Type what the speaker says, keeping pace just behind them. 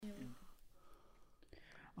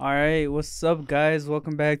All right, what's up, guys?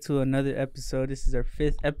 Welcome back to another episode. This is our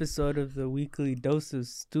 5th episode of the weekly Dose of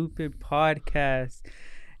Stupid podcast.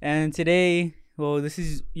 And today, this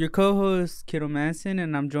is your co-host, Kiddo Manson,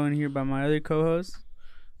 and I'm joined here by my other co-host.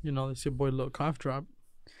 You know, it's your boy, Lil Cough Drop.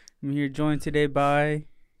 I'm here joined today by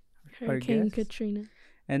Hurricane Katrina.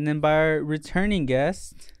 And then by our returning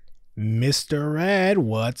guest, Mr. Red.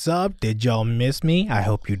 What's up? Did y'all miss me? I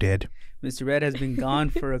hope you did. Mr. Red has been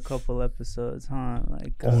gone for a couple episodes, huh?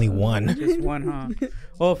 Only one. Just one, huh?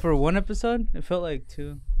 Well, for one episode, it felt like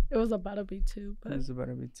 2. It was about to be 2, but It was about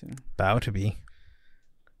to be 2. About to be.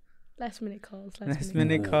 last minute calls. Last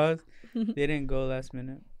minute calls. They didn't go last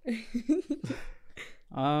minute.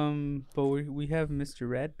 But we have Mr.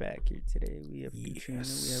 Red back here today. We have Katrina.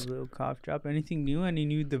 We have Little Cough Drop. Anything new? Any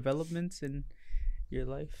new developments in your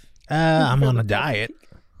life? I'm on a diet.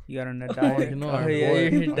 You got on a diet. You know, Oh, our yeah, boy,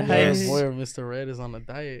 you're our diet. boy, Mr. Red, is on a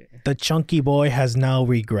diet. The chunky boy has now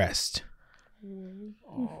regressed.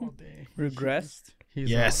 Oh, dang. Regressed?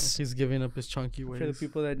 Yes. He's giving up his chunky ways. For the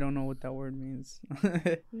people that don't know what that word means.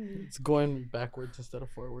 It's going backwards instead of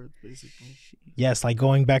forwards, basically. Yes, like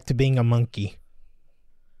going back to being a monkey.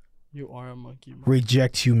 You are a monkey, bro.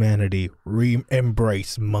 Reject humanity.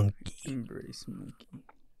 Embrace monkey. Embrace monkey.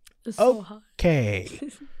 It's so hot. Okay.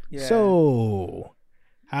 Yeah. So,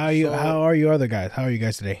 how are you other guys? How are you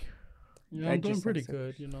guys today? Yeah, I I'm doing just pretty said-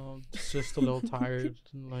 good. You know, it's just a little tired,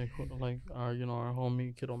 like our our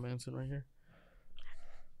homie Kiddo Manson right here.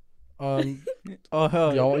 Oh,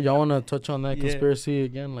 hell. Y'all want to touch on that Yeah. conspiracy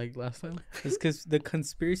again, like last time? It's because the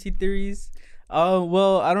conspiracy theories.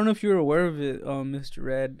 Well, I don't know if you were aware of it, Mr.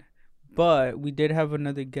 Red, but we did have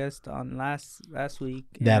another guest on last week.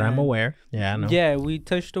 That I'm and- aware. Yeah, I know. Yeah, we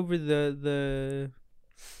touched over the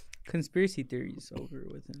conspiracy theories over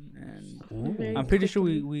with him, and Very I'm pretty sure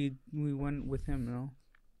quickly. we went with him. You know,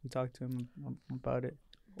 we talked to him about it.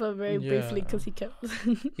 But very briefly Yeah. because he kept.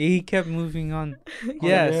 He kept moving on. Oh,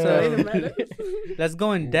 Yeah, Wait a so minute. let's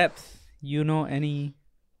go in depth. You know any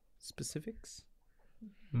specifics?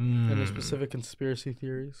 Any specific conspiracy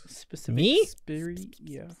theories? Specific Me?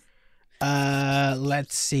 Yeah.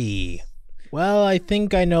 Let's see. Well, I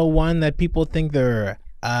think I know one that people think they're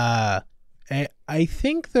I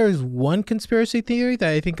think there's one conspiracy theory that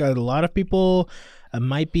I think a lot of people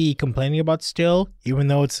might be complaining about still, even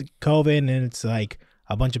though it's COVID and it's like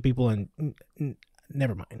a bunch of people and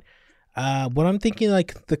never mind. What I'm thinking,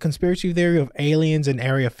 like the conspiracy theory of aliens in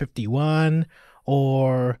Area 51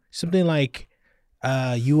 or something like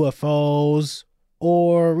UFOs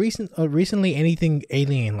or recently anything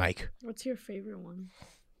alien like. What's your favorite one?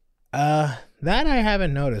 That I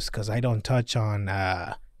haven't noticed because I don't touch on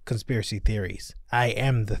conspiracy theories. I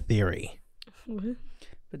am the theory. What?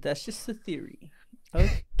 But that's just a theory.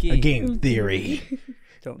 Okay. A game theory.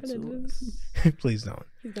 Don't But it sue is. us. Please don't.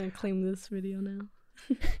 He's gonna claim this video now.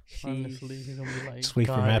 Honestly, he's gonna be like, Just wait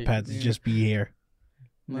for "God, Matt Pat to yeah. just be here.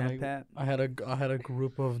 Matt like, Pat. I had a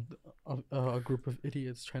group of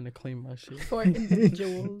idiots trying to claim my shit. For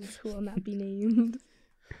individuals who will not be named.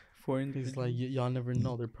 He's like, y'all never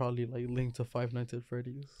know. They're probably like linked to Five Nights at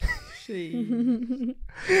Freddy's.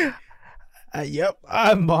 Yep,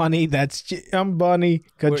 I'm Bonnie. I'm Bonnie.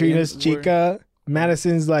 Katrina's we're- Chica.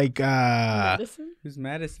 Madison's like Madison? Who's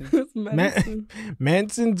Madison? Who's Madison?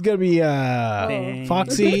 Manson's gonna be Dang.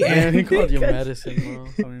 Foxy And he and called you Madison, bro.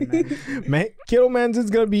 Call me Madison. Kiddo Manson's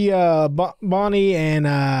gonna be Bonnie and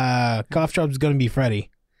Cough Drop's gonna be Freddy.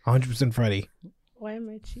 100% Freddy. Why am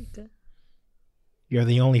I Chica? You're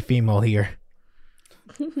the only female here.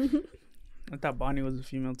 I thought Bonnie was a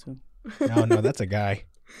female too. No, that's a guy.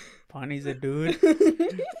 Bonnie's a dude.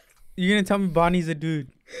 You're gonna tell me Bonnie's a dude?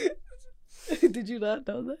 Did you not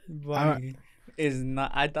know that? Bonnie is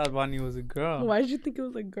not. I thought Bonnie was a girl. Why did you think it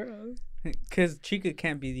was a girl? Cause Chica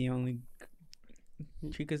can't be the only.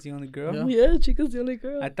 Chica's the only girl. Yeah. Yeah, Chica's the only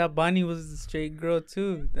girl. I thought Bonnie was a straight girl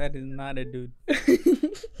too. That is not a dude.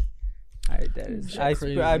 Alright, that is.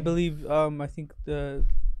 Crazy. I believe. I think the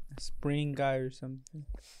spring guy or something.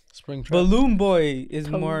 Spring Trap. Balloon Boy is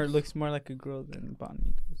Toes. looks more like a girl than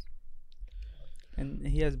Bonnie does. And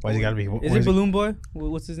he has. Why's he gotta be? Is why it is he- Balloon Boy?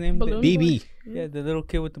 What's his name? Balloon BB. Yeah, the little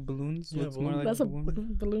kid with the balloons. Yeah, looks more Balloon like That's a a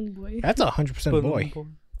balloon. balloon boy. That's 100% Balloon boy.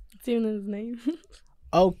 It's even in his name.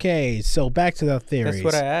 Okay, so back to the theories. That's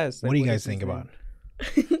what I asked. What do you is guys his think name? about?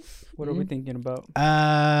 What are we thinking about?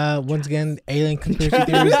 Once again, alien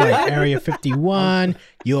conspiracy theories like Area 51,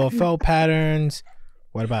 UFO patterns.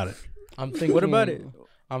 What about it? I'm thinking. What about it?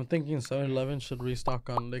 I'm thinking 7-Eleven should restock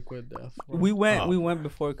on Liquid Death. bro. We went. Oh. We went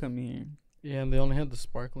before coming here. Yeah, and they only had the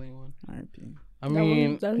sparkling one. R.I.P. I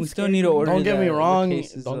mean, we still need to order. don't get me the wrong.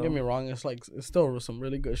 cases, Don't get though. me wrong. It's like it's still some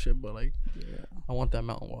really good shit, but like, Yeah. I want that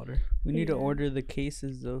mountain water. We need to Yeah. order the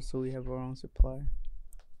cases though, so we have our own supply.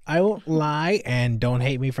 I won't lie, and don't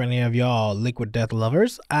hate me for any of y'all Liquid Death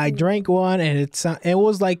lovers. I drank one, and it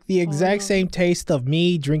was like the exact no. same taste of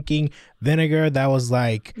me drinking vinegar that was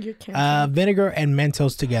like You're canceled. vinegar and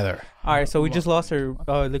Mentos together. All right, so we just lost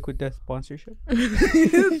our Liquid Death sponsorship.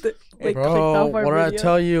 They clicked Bro, off our what did I video.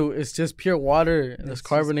 tell you? It's just pure water. And it's It's just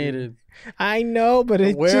carbonated. I know, but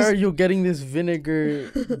it Where just are you getting this vinegar?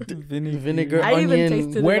 Vinegar, I even onion.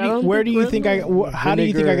 tasted it. where do you think I? How do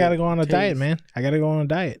you think I Vinegar gotta go on a diet, taste. man? I gotta go on a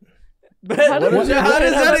diet. How does that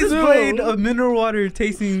that explain do? a mineral water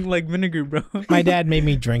tasting like vinegar, bro? My dad made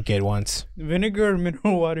me drink it once. Vinegar or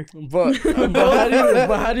mineral water? But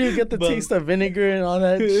how do you get the But- taste of vinegar and all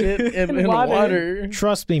that shit in Water. water?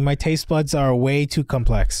 Trust me, my taste buds are way too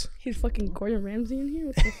complex. He's fucking Gordon Ramsay in here.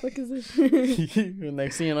 What the fuck is this?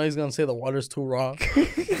 Next thing you know, he's gonna say the water's too raw.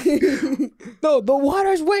 No, the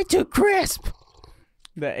water's way too crisp.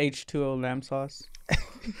 The H2O lamb sauce.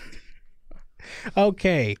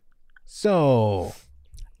 Okay, so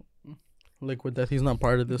Liquid Death. He's not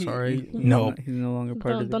part of this, alright. No. He's no longer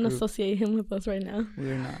part of the Don't group. associate him with us right now.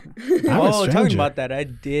 We're not. I'm a Oh, talking stranger. about that, I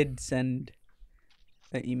did send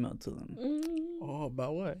an email to them. Oh,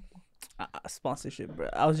 about what? Sponsorship, bro.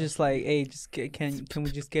 I was just like, hey, just can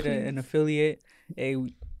we just get an affiliate? Hey,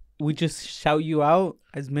 we just shout you out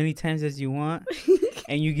as many times as you want,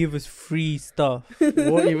 and you give us free stuff.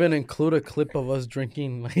 We'll even include a clip of us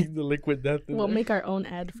drinking like the Liquid Death. in We'll there. make our own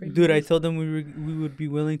ad for you. Dude, I told them we would be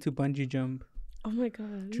willing to bungee jump. Oh my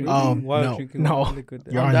god. Drinking no, drinking no. Liquid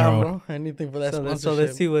Death. You're I'm on down, your own. bro. Anything for that So sponsorship.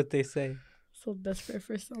 let's see what they say. So desperate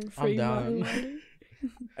for some free down. mountain water.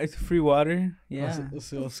 It's free water. Yeah.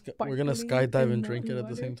 We're gonna Sparkling skydive and and drink it at the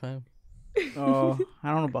water. same time. Oh, I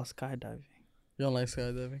don't know about skydiving. You don't like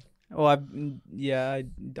skydiving? Oh, I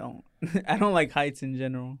don't. I don't like heights in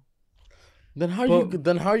general. Then how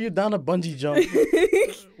are you down a bungee jump?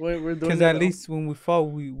 We're doing Because it at all- least when we fall,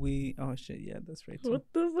 we oh shit, yeah, that's right. Too. What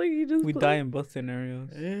the fuck you just We die in both scenarios.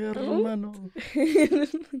 Eh, Oh. hermano.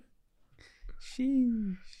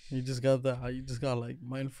 Sheesh. You just got like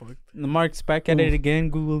mind fucked. The Mark's back at it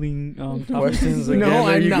again, googling Questions again. No,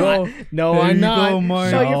 there I'm you not. go. No, There I'm you not. go, Mark.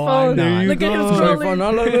 Show your No, phone. I'm There not. you Look at him go. Sorry, scrolling. for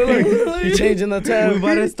no, look. He's changing the We tab.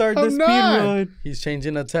 about to start the I'm speed not. run. He's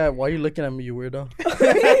changing the tab. Why are you looking at me, you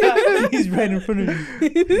weirdo? He's right in front of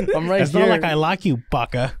me. I'm right It's here. not like I like you,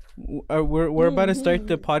 baka. We're about to start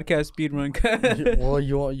the podcast speed run. Well,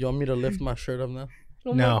 you want me to lift my shirt up now?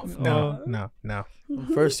 Oh No, my no, God. no, no.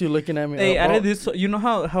 First, you looking at me. Hey, out oh, of this, you know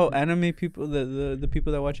how anime people, the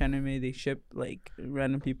people that watch anime, they ship like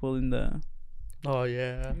random people in the. oh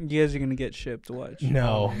yeah. You guys are gonna get shipped to watch.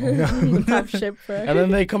 No. no. Top ship for And then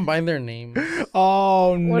they combine their names.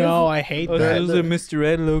 Oh, What no, is- I hate Oh, that. so there's a Mr.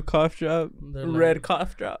 Red little cough drop. They're Red like-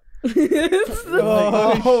 cough drop.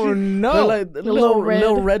 Oh, They're no. like the Little little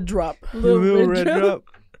red. red drop. Little red drop.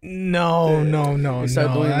 No, no, no, They start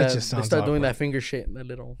no. doing That that. just They sounds start doing awkward. that finger shit. That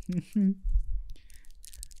little.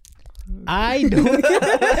 I don't.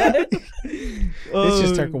 This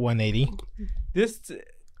just took a Oh, 180. This.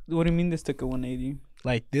 What do you mean this took a 180?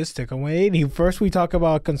 Like, this took a 180. First, we talk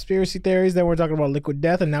about conspiracy theories, then we're talking about Liquid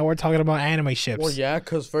Death, and now we're talking about anime ships. Well, yeah,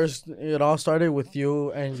 because first it all started with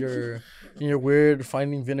you and your weird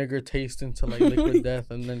finding vinegar taste into like Liquid Death,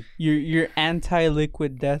 and then Your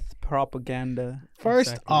anti-liquid death propaganda. First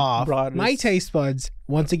Exactly. off, Brought my us- taste buds,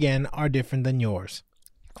 once again, are different than yours.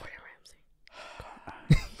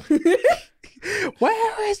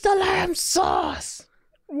 Where is the lamb sauce?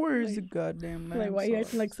 Where is the goddamn man? Like, why you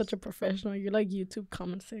acting like such a professional? You're like YouTube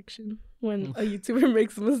comment section. When a YouTuber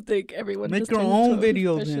makes a mistake, everyone Make just your turns own into a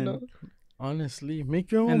video then. professional. honestly,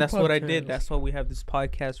 make your own. And that's what I did. podcast. That's why we have this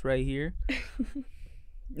podcast right here.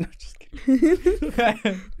 No, just kidding.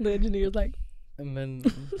 The engineer's like, And then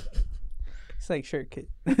It's like shirt kit.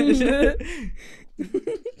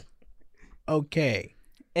 Okay,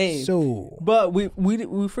 Hey, so but we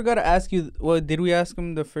forgot to ask you. Well, did we ask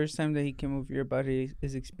him the first time that he came over here about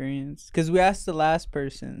his experience? Because we asked the last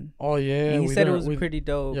person. oh yeah, and he we said it didn't- was we- pretty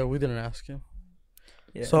dope. Yeah, we didn't ask him.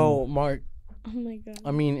 Yeah. So Mark, oh my god.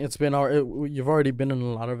 I mean, it's been you've already been in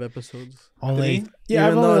a lot of episodes. only Three? yeah,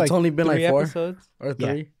 I've Even though only it's like only been three like 4 episodes. or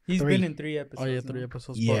Yeah. 3. He's Three. been in 3 episodes. Oh yeah, 3 now.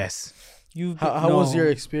 episodes. but yes. You've How was your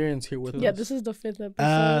no. experience here with Two. Yeah, us? this is the 5th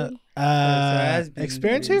episode. it has been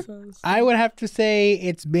Experience three. here? I would have to say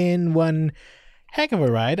it's been one heck of a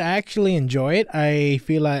ride. I actually enjoy it. I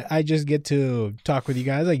feel like I just get to talk with you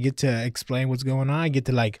guys. I get to explain what's going on. I get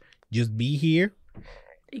to like just be here.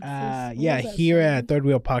 Yeah, here at Third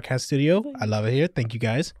Wheel Podcast Studio. I love it here. Thank you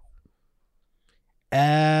guys.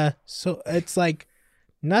 So it's like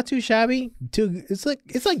not too shabby. It's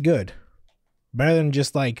like good. Better than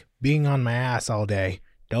just like being on my ass all day.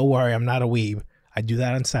 Don't worry, I'm not a weeb. I do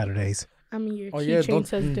that on Saturdays. I mean, your Oh yeah, keychain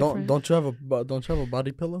says different. don't you have a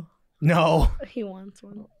body pillow? No. He wants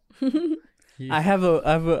one. I have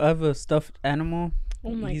a stuffed animal.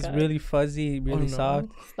 Oh my He's god. really fuzzy, really no. soft.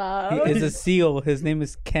 Stop. He is a seal. His name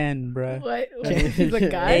is Ken, bruh. What? He's a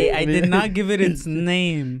guy? Hey, I did not give it its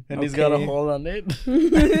name. And he's got a okay? hole on it.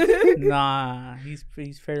 Nah, he's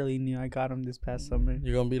fairly new. I got him this past summer.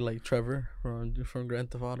 You're gonna be like Trevor from Grand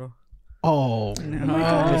Theft Auto. Oh. No. my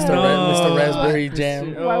God. Mr. Raspberry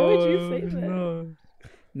Jam. Why would you say that? No.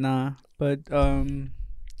 Nah, but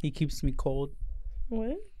he keeps me cold.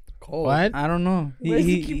 What? Cold. What? I don't know. Why does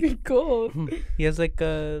he keep you cold? He has like You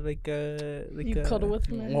a. cuddle with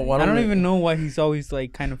him at Well, night? why I don't we- even know why he's always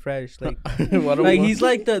like kind of fresh. Like, Why don't like we- he's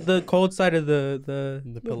like the cold side of the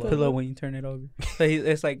the pillow. pillow when you turn it over. So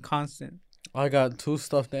it's like constant. I got 2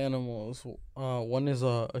 stuffed animals. One is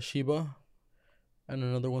a Shiba, and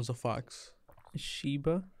another one's a fox.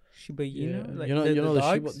 Shiba Inu. Yeah. Like you know the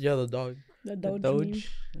Shiba. dogs? Yeah, the dog. The The Doge.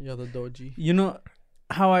 Yeah, the Doji. You know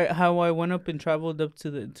how I went up and traveled up to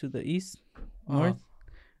the east, north,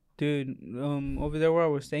 dude. Over there where I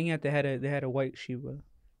was staying at, they had a white Shiba.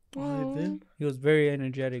 Oh, they did? He was very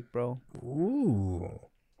energetic, bro. Ooh.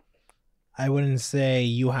 I wouldn't say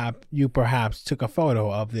you perhaps took a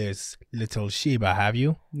photo of this little Shiba, have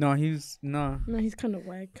you? No, he's no, No, he's kind of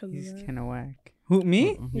whack. he's kind of whack. Who,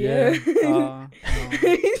 me? Yeah. No.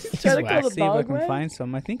 He's trying to whack. call the See if I dog can whack. find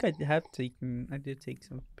some. I think I did take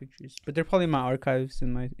some pictures, but they're probably in my archives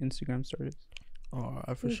in my Instagram stories. Oh,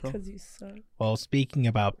 for sure. Because you suck. Well, speaking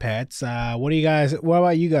about pets, what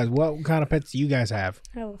about you guys? What kind of pets do you guys have?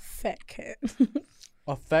 I have a fat cat.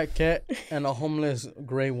 A fat cat and a homeless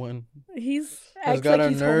gray one. He's Has acts got like a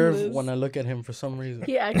he's nerve homeless. when I look at him for some reason.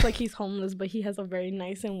 He acts like he's homeless, but he has a very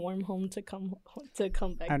nice and warm home to come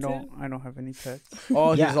back I to. don't have any pets.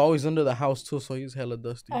 Oh, Yeah. he's always under the house too, so he's hella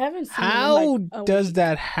dusty. I haven't seen him How in, like, a does week.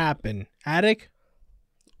 that happen? Attic?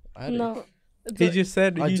 No. He just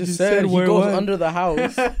said. I he just said he where goes what? under the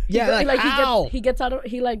house. Yeah, like, how? he gets out of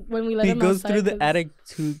when we let He him goes outside, through the 'cause attic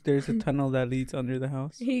to. There's a tunnel that leads under the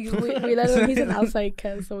house. we let him. He's an outside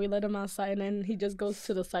cat, so we let him outside, and then he just goes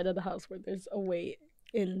to the side of the house where there's a way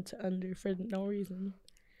in to under for no reason.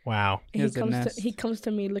 Wow. He has a nest. He comes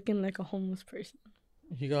to me looking like a homeless person.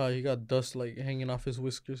 He got dust like hanging off his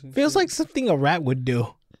whiskers. And Feels shit. like something a rat would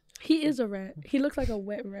do. He is a rat. He looks like a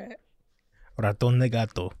wet rat. Ratón de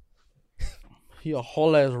gato. He a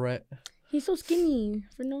whole ass rat. He's so skinny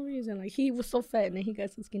for no reason. Like he was so fat and then he got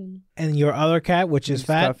so skinny. And your other cat, which is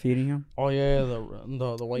fat? Stop feeding him. Oh yeah, the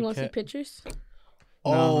You white want to see cat. pictures?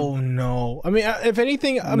 Oh no! I mean, if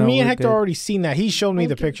anything, No, me and we're Hector good. already seen that. He showed me Don't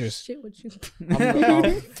the give a pictures. Shit with you.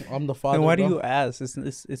 I'm the father. Then why do bro. you ask?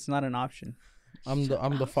 It's not an option. I'm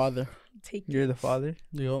the father. Take You're it. the father.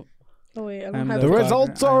 Yup. Oh wait, I I'm don't have. The God-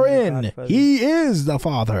 results I'm are the in. godfather. He is the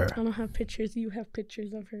father. I don't have pictures. You have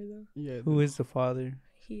pictures of her though. Yeah. Who is the father?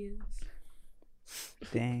 He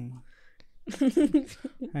Dang.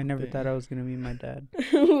 I never thought I was gonna be my dad.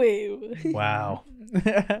 is. Wait. Wow.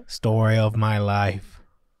 Story of my life.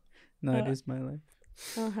 No, it is my life.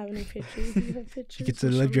 I don't have any pictures. You have pictures. You get to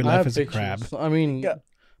or live your something? I life have as a pictures. crab. I mean, Yeah.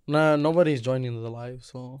 nah, nobody's joining the live,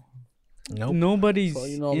 so Nope. Nobody's So,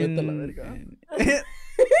 you know, in, vete a la verga.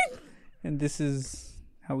 and this is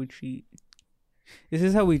how we treat. This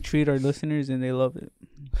is how we treat our listeners, and they love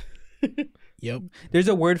it. Yep. There's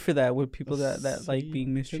a word for that with people that like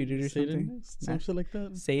being mistreated or something. Some shit like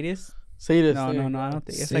that. Sadist? Sadist. No, yeah. no, I don't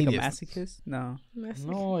think it's like a Sadist. masochist. No. Messy.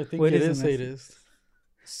 No, I think What it is is a message? sadist.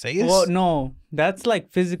 Say it. Well, no, that's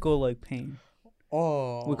like physical like pain.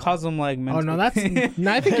 Oh. We cause them like Oh mental. no, that's.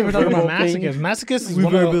 No, I think you were talking about Verbal pain. masochist. Masochist is we,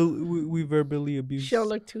 one of the- we verbally abuse. She don't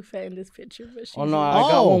look too fat in this picture, but she. Oh no, I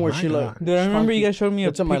got Oh, one where my she God. looked. Dude, I remember you guys showed me a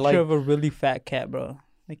It's in my picture life. of a really fat cat, bro.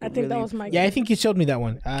 Like I a think that really was my. Yeah, I think you showed me that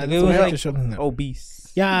one. It that's was what like Hector showed me that.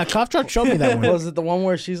 obese. Yeah, Cough Truck showed me that one. Was it the one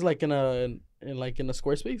where she's like in a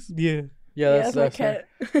square space? Yeah. Yeah, Yeah, that's that's my her.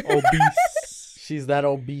 cat. Obese. She's that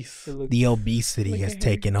obese. It looks- The obesity Look has at her.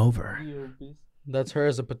 taken over. That's her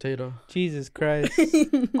as a potato. Jesus Christ.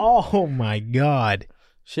 Oh my God!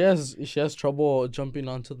 She has trouble jumping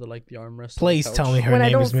onto the armrest. Please tell me her When I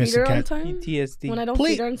name don't is feed her Mr. on Cat. time. PTSD. When I don't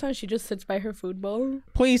Please- feed her on time, she just sits by her food bowl.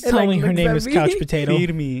 Please It, tell like, me her looks name at is me. Couch Potato.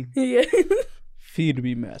 Feed me. Yeah. Feed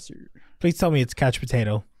me, master. Please tell me it's Couch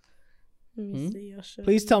Potato. Let me see. I'll show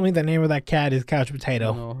Please you. tell me the name of that cat is Couch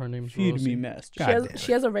Potato. No, her name's Feed Rosie. me, master. God She damn has, it.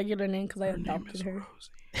 she has a regular name because I adopted her.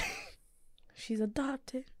 She's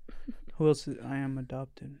adopted. Who else? I am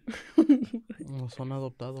adopted. No, son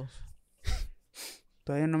adoptados.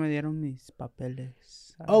 Todavía no me dieron mis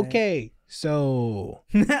papeles. A ver. Okay, so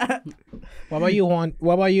what about you, Juan?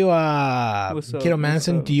 What about you, What's up, Kiddo what's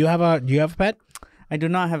Manson? up? Do you have a pet? I do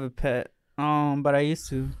not have a pet. But I used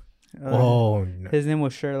to. Oh, no. His name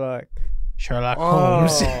was Sherlock. Sherlock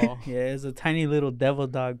Holmes. Oh, Yeah, it's a tiny little devil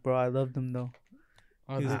dog, bro. I loved him though.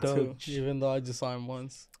 I He was did dope. too. Even though I just saw him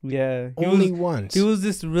once. Yeah, Only once. he was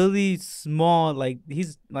this really small. Like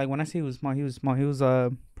he's like when I say he was small, he was small. He was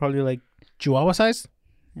probably like Chihuahua size?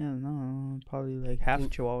 yeah no probably like half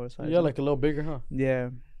Chihuahua size. Yeah, like a little bigger, huh? yeah,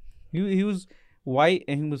 he was white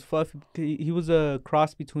and he was fluffy. He was a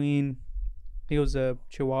cross between. He was a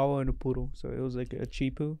Chihuahua and a poodle, so it was like a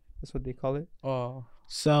Chipu. That's what they call it. Oh,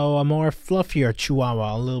 So a more fluffier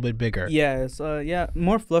Chihuahua, a little bit bigger. Yeah, it's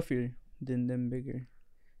more fluffier than bigger.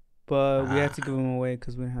 But we had to give him away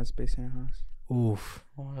because we didn't have space in our house. Oof.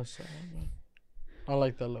 oh, that's sad, man. I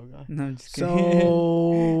like that little guy. No, I'm just kidding.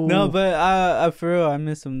 So No, but I for real, I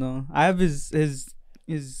miss him though. I have his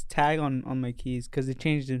tag on my keys because they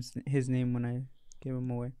changed his name when I gave him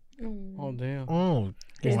away. Oh, damn. Oh,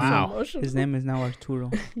 It's wow. emotional. His name is now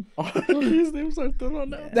Arturo. His name's Arturo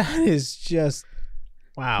now. That is just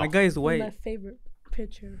wow. My guy is My white. favorite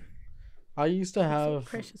picture. I used to So have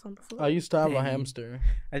precious on the floor. I used to have a Dang. hamster.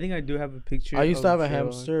 I think I do have a picture. I used to have a of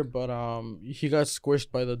Sherlock. hamster, but he got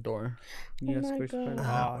squished by the door. He got Oh my squished by the-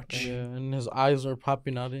 God. Ouch. Yeah, and his eyes were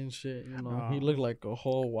popping out and shit. You know, he Aw. looked like a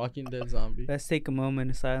whole Walking Dead zombie. Let's take a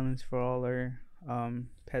moment of silence for all our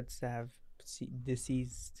pets that have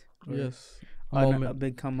deceased. or Yes, a moment.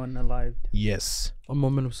 become unalived. Yes. A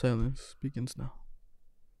moment of silence begins now.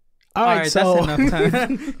 All right, so that's enough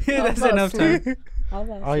time. Yeah, that's about enough sleep. time.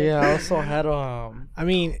 Oh yeah, I also had I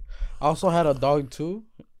mean, a dog too.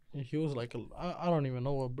 He was like I don't even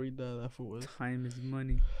know what breed that fool was, Time is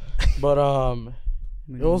money. but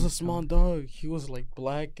it was a small dog. He was like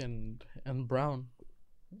black and brown.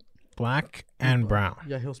 black and brown.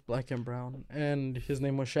 Yeah, he was black and brown, and his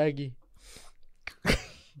name was Shaggy.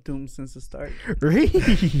 Doomed since the start.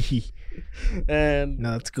 Really? And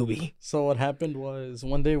No, that's Scooby. so what happened was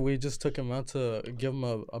one day we just took him out to give him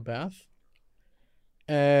a bath.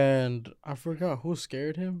 And I forgot who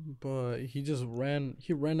scared him, but he just ran.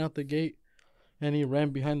 He ran out the gate, and he ran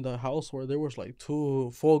behind the house where there was like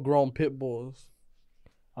 2 full-grown pit bulls.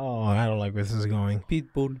 Oh, I don't like where this is going.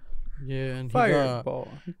 Pitbull. Yeah, and Fireball.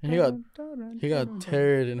 he got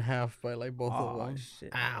teared in half by like both of Oh them. shit.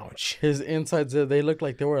 Ouch. His insides, they looked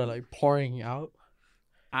like they were like pouring out,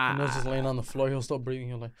 and he was just Ah, laying on the floor. He was still breathing.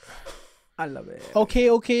 He was like, I love it. Okay,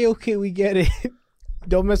 we get it.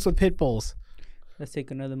 Don't mess with pit bulls. Let's take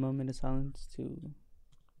another moment of silence to.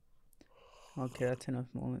 Okay, that's enough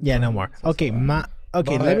moment. Yeah, no more. Okay, But-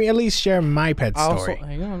 let me at least share my pet I also, story.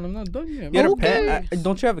 hang on, I'm not done yet. You had a Okay. pet?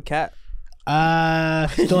 Don't you have a cat?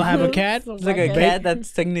 Still have a cat? So It's like a my cat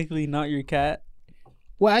that's technically not your cat.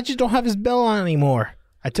 Well, I just don't have his bell on anymore.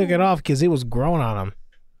 I took it off because it was growing on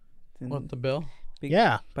him. What, the bell? Big-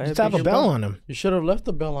 Yeah, Buy a just have a big bell bell. on him. You should have left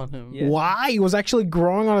the bell on him. Yeah. Why? He was actually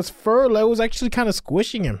growing on his fur. It was actually kind of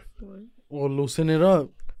squishing him. Or loosen it up.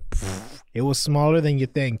 It was smaller than you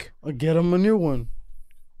think. Or get him a new one.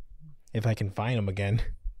 If I can find him again.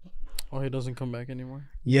 Oh, he doesn't come back anymore.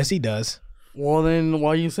 Yes, he does. Well, then why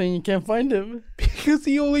are you saying you can't find him? Because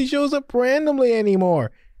he only shows up randomly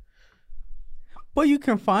anymore. But you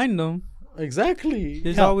can find them. Exactly.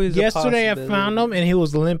 There's Hell, always yesterday a I found him and he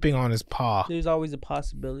was limping on his paw. There's always a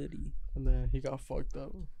possibility. And then he got fucked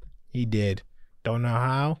up. He did. Don't know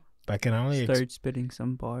how, but I can only. Start spitting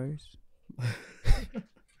some bars.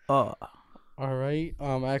 Oh. All right.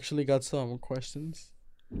 I actually got some questions.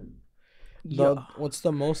 Yeah. What's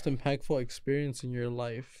the most impactful experience in your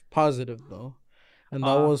life? Positive though, and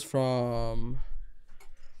that Uh, was from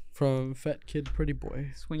Fat Kid Pretty Boy.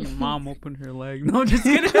 It's when your mom opened her leg. No, just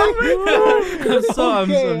kidding. I'm That was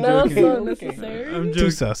joking. so unnecessary. I'm Too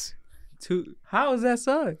joking. sus. How is that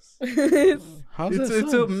sus? How's It's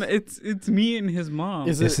that? it's me and his mom.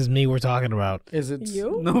 Is This is me we're talking about. Is it?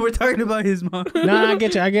 You? No, we're talking about his mom. No, I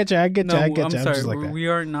get you. No, I'm I'm sorry. just like that. We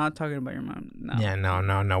are not talking about your mom. No. Yeah,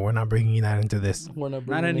 no. We're not bringing that into this. We're not Not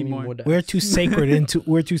bringing any anymore. more We're down. too sacred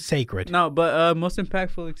We're too sacred. No, but most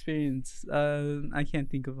impactful experience. I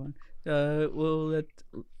can't think of one. We'll let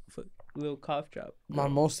little cough drop. My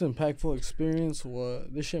most impactful experience was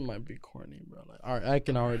this shit might be corny, bro. Like, I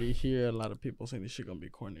can already hear a lot of people saying this shit gonna be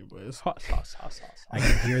corny, but it's Hot sauce. I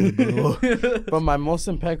can hear the boo. But my most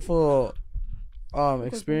impactful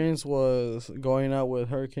experience was going out with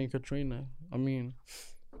Hurricane Katrina. I mean,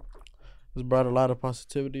 it's brought a lot of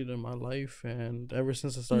positivity to my life, and ever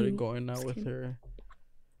since I started going out with her,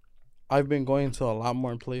 I've been going to a lot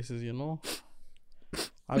more places, you know?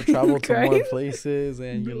 I've traveled to more Crying? places,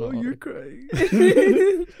 and you know, you're crying.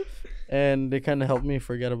 and they kind of helped me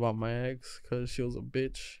forget about my ex because she was a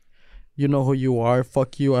bitch. You know who you are.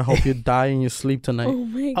 Fuck you. I hope you die in your sleep tonight. Oh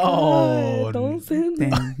my god! Oh, Don't say that.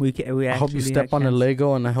 Damn, we actually. I hope you step on a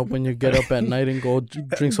Lego, and I hope when you get up at night and go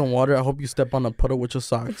drink some water, I hope you step on a puddle with your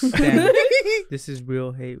socks. Damn, this is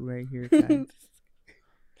real hate right here, guys.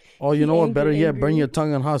 Oh, you know what? Better yet, burn Angry. your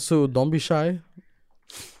tongue on hot soup. Don't be shy.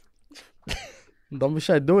 Don't be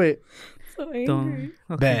shy. Do it. So angry. Don't.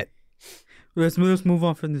 Okay. Bet. Let's move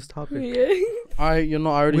on from this topic. Yeah. I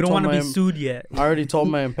already We don't told want to my be sued yet. I already told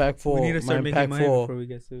my impactful. We need to my start making money before impactful. we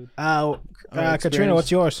get sued. Experience. Katrina,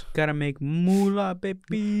 what's yours? Gotta make moolah,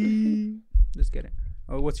 baby. Let's get it.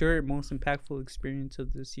 Oh, what's your most impactful experience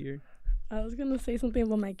of this year? I was gonna say something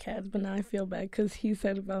about my cats, but now I feel bad because he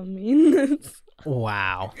said about me.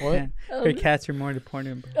 Wow. What? Yeah, her cats are more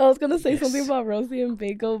important. Bro. I was gonna say Yes. something about Rosie and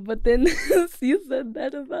Bagel, but then you said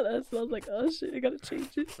that about us. So I was like, oh shit, I gotta change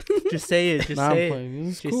it. Just say it. Just Nah, I'm say it. playing.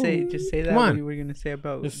 It's Just cool. say it. Just say that. Come on. What you were gonna say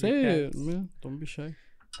about Just your say it, cats. man. Don't be shy.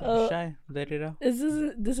 Don't be shy. Let it out.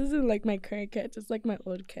 This isn't like my current cats. It's like my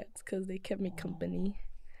old cats because they kept me company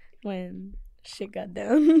when shit got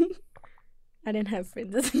down. I didn't have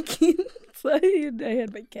friends as a kid, so I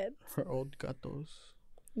had my cats. Her old gatos.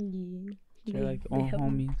 Yeah. They're like They old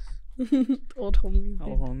helped me. homies. Old homies.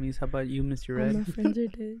 Old homies. How about you, Mr. All my Red? friends are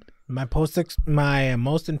dead. My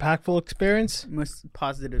most impactful experience? Most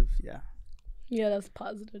positive, yeah. Yeah, that's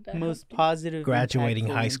positive. That Most happened. positive. Graduating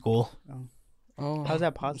impactful. high school. Oh, How's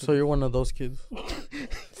that possible? So you're one of those kids.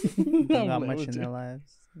 Don't got I'm much with in you. their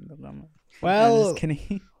lives. Don't got much. I'm Well, just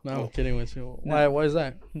kidding. No, I'm kidding with you. No. Why is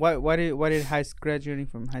that? Why did graduating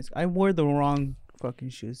from high school? I wore the wrong fucking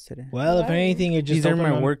shoes today. if Why? anything, it just These are opened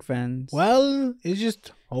my work Vans. Well, it's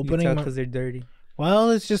just opening my, because they're dirty.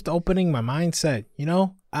 it's just opening my mindset. You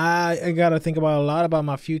know, I gotta think about a lot about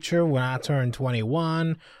my future when I turn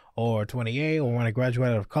 21 or 28 or when I graduate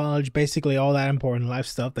out of college. Basically, all that important life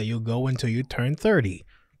stuff that you go until you turn 30.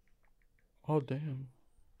 Oh damn.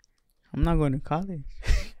 I'm not going to college.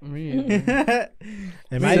 Me. Am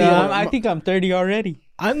So, I the only- I think I'm 30 already.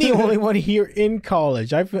 I'm the only one here in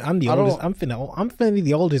college. I'm the I oldest. don't- I'm finna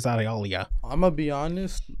the oldest out of all of ya. I'm gonna be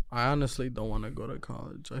honest. I honestly don't want to go to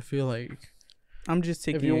college. I feel like I'm just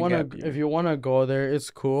taking if you a wanna gap year. if you wanna go there, it's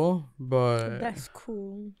cool. But That's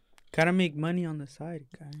cool. Gotta make money on the side,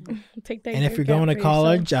 guys. Take that. And if year you're gap going to for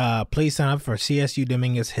yourself. college, please sign up for CSU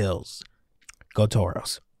Dominguez Hills. Go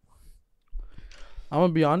Toros. I'm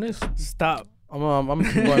gonna be honest. Stop. I'm gonna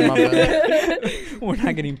keep going. My bad. We're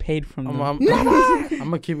not getting paid from them. I'm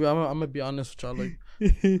gonna keep. I'm gonna be honest with y'all. Like,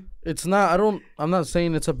 it's not. I'm not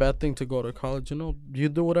saying it's a bad thing to go to college. You know, you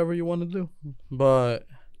do whatever you want to do. But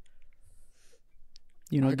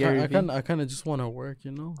You know, I Gary Vee? kind of just want to work.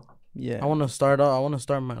 You know, Yeah. I want to start out. I want to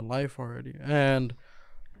start my life already. And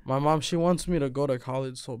my mom, she wants me to go to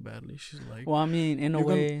college so badly. She's like, Well, I mean, in a You're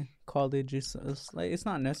gonna- way, college is it's like it's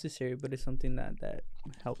not necessary, but it's something that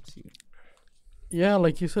helps you. yeah,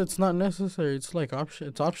 like you said, it's not necessary. It's like option.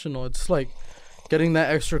 It's optional. It's like getting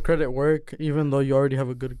that extra credit work, even though you already have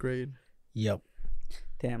a good grade. Yep.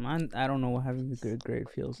 Damn, I don't know what having a good grade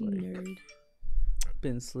feels like. Nerd.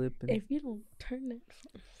 Been slipping. If you don't turn it,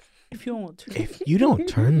 If you want to. If you don't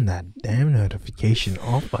turn that damn notification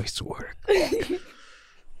off, I swear.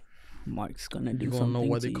 Mark's gonna do You gonna something know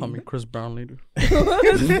why to they call you. me Chris Brown later.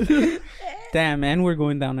 Damn, and we're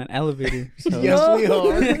going down an elevator. So. Yes, we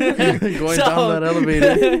are. Going down that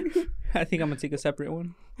elevator. I think I'm gonna take a separate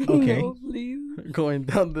one. Okay. No, please. Going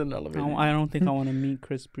down the elevator. I don't think I want to meet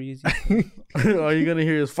Chris Breezy. All you gonna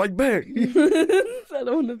hear is fight back. I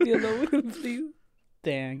don't want to be alone. Please.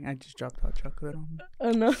 Dang, I just dropped hot chocolate on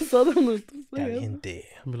me. No, solo no estoy feo. Caliente.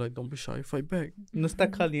 Be like, don't be shy, fight back. No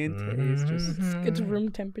está caliente. It's just It's room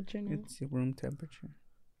temperature now. it's room temperature.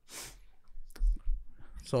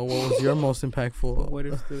 So, what was your most impactful? What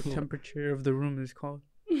is the temperature of the room is called?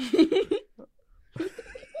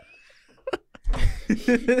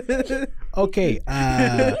 Okay,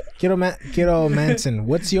 Kiddo Manson,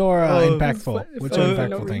 what's your Oh, impactful? What's your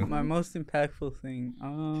impactful thing? My most impactful thing.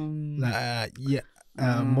 Most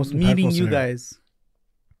meeting impactful you scenario. guys.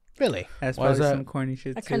 Really? That's Why is probably that? some corny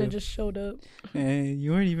shit I too. kind of just showed up.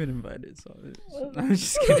 You weren't even invited, so I'm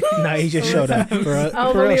just kidding. No, he just showed up. I was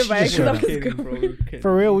For only real, she invited just showed because up. I was Kidding, going. bro, we're kidding.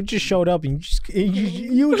 For real, we just showed up and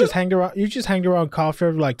you just hanged around. You just hanged around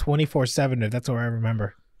Coffee like 24/7. If that's what I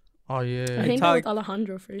remember. Oh I yeah. hanged out talked- with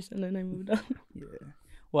Alejandro first, and then I moved on. Yeah.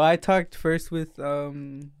 Well, I talked first with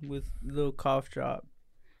Little Cough Drop,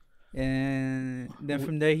 and then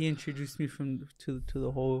from there he introduced me to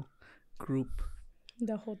the whole group.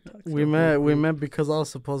 The whole talk. We met because I was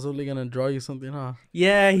supposedly gonna draw you something, huh?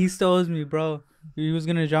 Yeah, he still owes me, bro. He was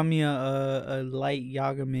gonna draw me a light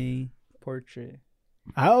Yagami portrait.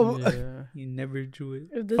 Oh, Yeah. You never drew it.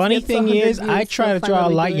 If this funny gets thing 100 is, I views, tried he'll to draw a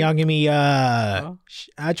finally light do it. Yagami. Huh?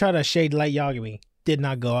 I tried to shade light Yagami. Did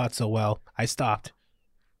not go out so well. I stopped.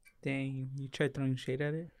 Dang, you tried throwing shade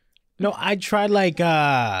at it? No, I tried like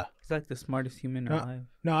He's like the smartest human No. alive.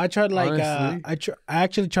 No, I tried like Honestly. I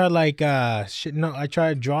actually tried like shit. No, I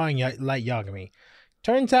tried drawing light Yagami.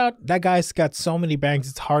 Turns out that guy's got so many bangs.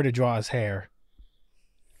 It's hard to draw his hair.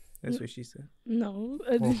 That's what she said. No,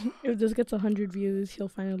 Oh. if this gets 100 views, he'll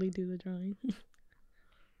finally do the drawing.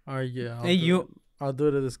 Alright, yeah. Hey, you. I'll do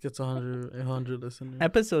it if this gets 100 listeners.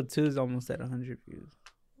 Episode 2 is almost at 100 views.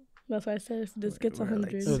 That's why I said if this gets We're at,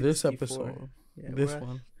 like, 100. Oh, this 64. episode. Yeah, This we're at-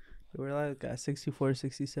 one. We're like at 64,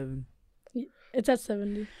 67. It's at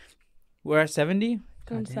 70 We're at 70? on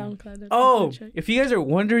God damn. SoundCloud. That's Oh, what I checked. if you guys are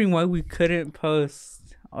wondering why we couldn't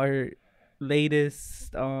post our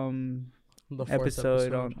latest The fourth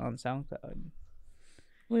episode on SoundCloud,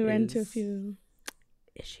 We ran into a is- few.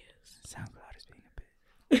 issues. SoundCloud is being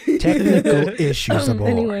a bit. Technical issues aboard.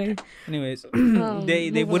 Anyway, Anyways, they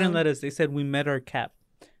move wouldn't on. let us. They said we met our cap.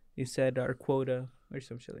 They said our quota or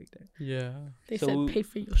some shit like that. Yeah. they So- said pay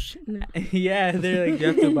for your shit now. Yeah, they're like you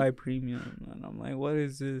have to buy premium, and I'm like, what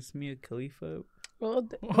is this? Mia Khalifa? Well,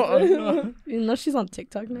 Oh, no. you know she's on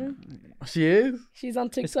TikTok now. She is? She's on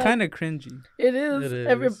It's TikTok. kind of cringy. It is. It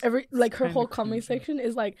Every is. like her kinda whole comment cringy. section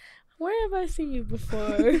is like, where have I seen you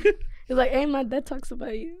before? It's like, hey, my dad talks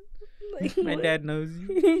about you. Like, My what? dad knows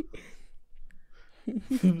you.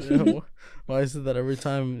 Why is it that every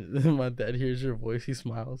time my dad hears your voice, he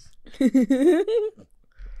smiles?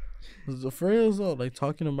 For real though, like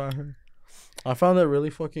talking about her. I found that really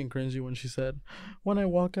fucking cringy when she said, "When I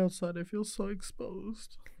walk outside, I feel so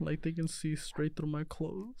exposed, like they can see straight through my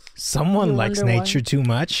clothes." Someone You likes wonder why. nature too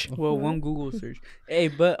much. Well, one Google search. Hey,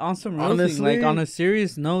 but on some real thing, like Honestly- on a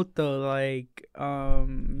serious note though, like You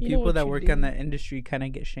know people what that you work do. in that industry kind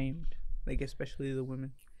of get shamed, like especially the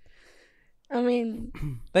women. I mean,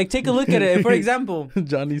 Like take a look at it. For example,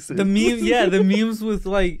 Johnny said, the the memes with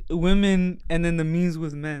like women and then the memes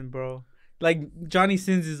with men, bro. Like Johnny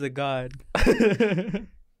Sins is a god.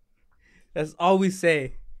 That's all we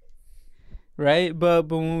say. Right? But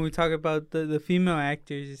when we talk about the female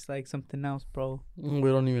actors, it's like something else, bro. We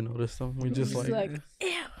don't even notice them. We just It's like,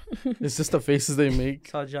 like- it's just the faces they make.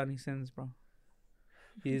 It's all Johnny Sins, bro.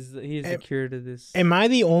 He's the Am- cure to this. Am I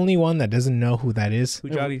the only one that doesn't know who that is? Who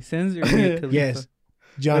Johnny Sins or Mia Khalifa? Yes,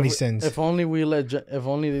 Johnny if, Sins. If only if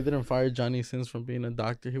only they didn't fire Johnny Sins from being a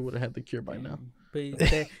doctor, he would have had the cure by now.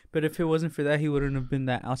 But if it wasn't for that, he wouldn't have been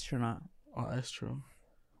that astronaut, Oh, that's true.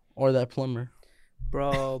 Or that plumber.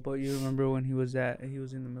 bro. But you remember when he was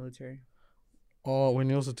in the military? Oh, when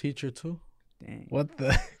he was a teacher too. Dang. What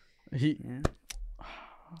the? He, Yeah.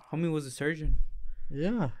 Homie was a surgeon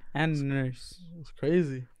yeah, and a nurse. it's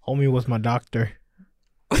crazy. Homie was my doctor.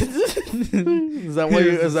 Is that He why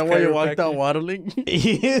you? was Is that why you walked chiropractor. out waddling?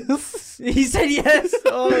 Yes. He said yes.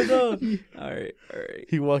 Oh no. All right.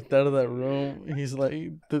 He walked out of that room. He's like,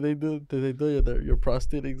 "Did they do your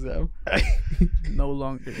prostate exam?" No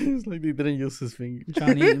longer. He's like, "They didn't use his finger."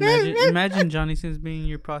 Johnny, imagine Johnny Sins being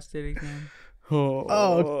your prostate exam. Oh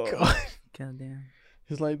God. God damn.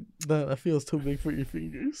 He's like, that feels too big for your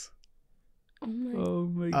fingers. oh my. Oh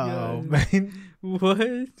my Oh god. man.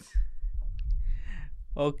 What?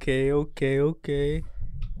 Okay.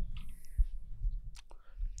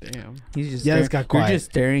 Damn. He's just Yeah, it's staring- got quiet. You're just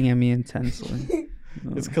staring at me intensely.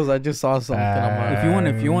 No. It's because I just saw something. I'm like,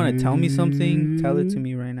 If you want to tell me something, tell it to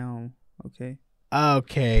me right now. Okay.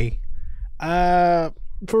 Okay.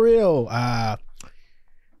 For real.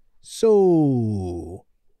 So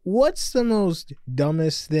what's the most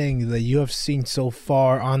dumbest thing that you have seen so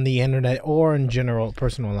far on the internet or in general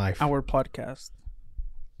personal life? Our podcast.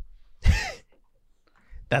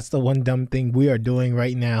 That's the one dumb thing we are doing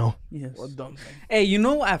right now. Yes. what dumb thing? Hey, you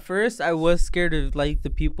know, at first I was scared of like the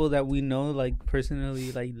people that we know, like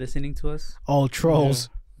personally, like listening to us. All trolls.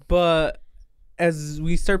 But as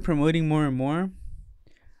we start promoting more and more,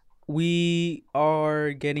 we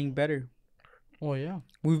are getting better. Oh yeah.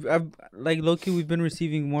 We've been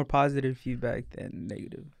receiving more positive feedback than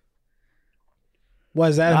negative.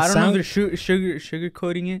 Was that I don't know sound? if they're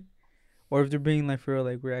sugarcoating it, or if they're being like for real,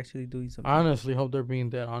 like we're actually doing something. I honestly hope they're being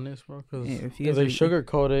dead honest, bro. Because Yeah, if you if guys they are-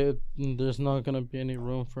 sugarcoat it, there's not gonna be any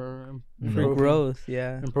room for for improving. growth,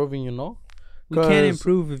 yeah. Improving, you know. We can't 'Cause-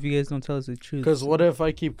 improve if you guys don't tell us the truth. Because what if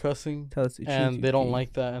I keep cussing Tell us the truth. and you they don't idiot.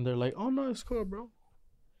 like that and they're like, "Oh no, it's cool, bro."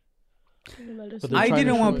 But they're I trying to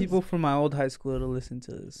didn't want show it. people from my old high school to listen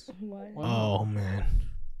to this. Why? Oh man.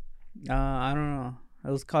 I don't know.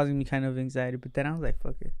 It was causing me kind of anxiety, but then I was like,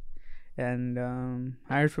 fuck it. And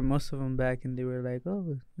I heard from most of them back, and they were like,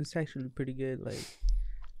 "Oh, it's actually pretty good."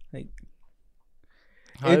 Like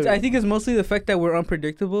it's. I think it's mostly the fact that we're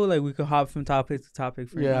unpredictable. Like we could hop from topic to topic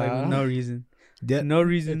for like with no reason. No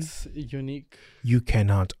reason. It's unique. You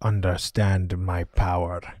cannot understand my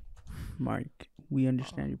power. Mark, we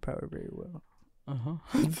understand your power very well.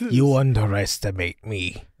 You underestimate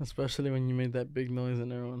me. Especially when you made that big noise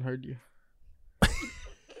and everyone heard you.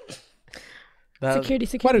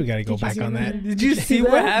 Security. Why do we gotta go Did you back see on that? Did you see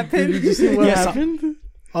what happened? Did you see what Yes, happened?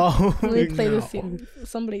 Oh, Let me play no. the scene.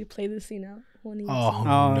 Somebody play the scene out. Oh,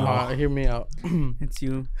 Oh. no. Hear me out. It's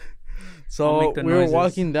you. I'll So make the we were noises.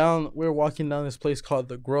 walking down. We were walking down this place called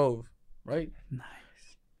the Grove, right? Nice.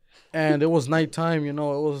 And it was nighttime. You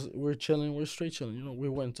know, we're chilling. We're straight chilling. You know, we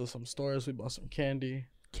went to some stores. We bought some candy.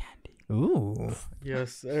 Candy. Ooh.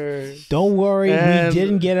 Yes, sir. Don't worry, And- we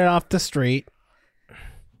didn't get it off the street.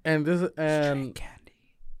 And this Straight and candy.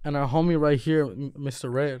 and our homie right here,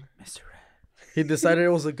 Mr. Red. Mr. He decided it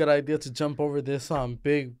was a good idea to jump over this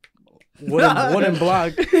big wooden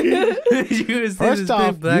block. You was First this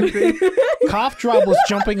off, big black thing. Cough Drop was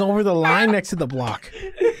jumping over the line next to the block.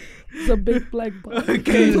 It's a big black box.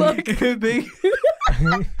 Okay, big.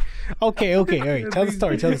 Okay, all right. Tell the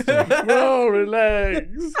story. Bro, relax.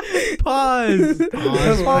 Pause.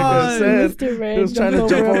 That's like I said. Mr. Red He was trying to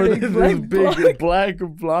jumped jump over a this big black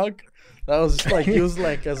block. That was just like used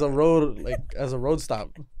like as a road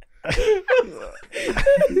stop. This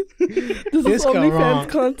This is go OnlyFans wrong.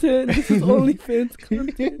 content. This is OnlyFans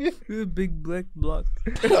content. The big black block.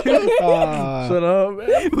 Shut up,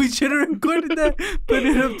 man. We should have recorded that, put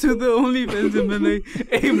it up to the OnlyFans, and been like,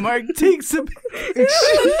 "Hey, Mark, take some."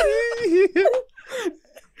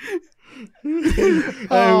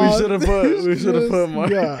 Hey, we should have put Mark.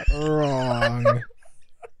 Got wrong.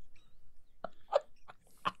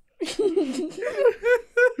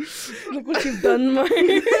 Look what you've done, Mark.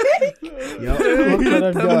 Yup, look what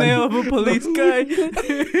I've Thumbnail done. of a police guy.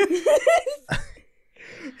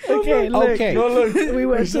 Okay, look. Okay. No, look, We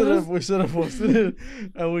went to we should have posted it,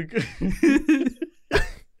 and we could.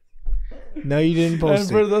 No, you didn't And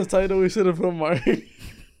post for it. the title, we should have put Mark.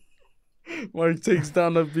 Mark takes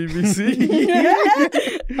down a BBC.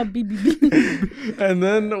 A BBB. And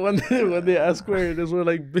then when they ask where it is, we're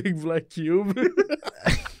like big black cube.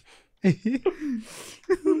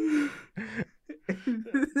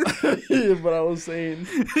 But I was saying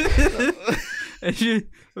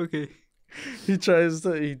Okay. he tries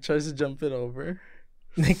to jump it over.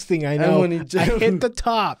 Next thing I And know, when he I hit the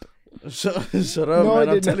top. Shut up, No, I man!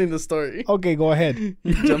 I'm didn't. telling the story. Okay, go ahead.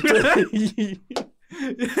 He jumped it.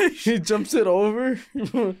 He jumps it over,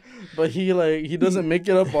 but he doesn't make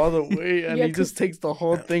it up all the way, and Yeah, he just takes the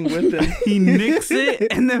whole thing with him. He nicks it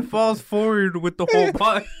and then falls forward with the whole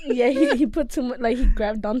body. Yeah, he put too much, like he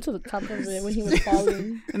grabbed onto the top of it when he was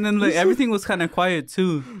falling. And then like everything was kind of quiet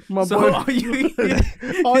too. My So boy, all you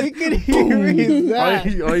All you can hear is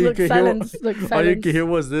that. all you Look, can silence. hear, Look, all you silence. can hear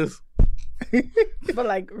was this. But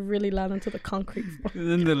like really loud onto the concrete floor. And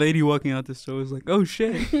then the lady walking out the store was like, "Oh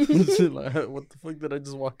shit, Like, what the fuck did I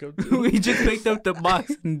just walk up to? we just picked up the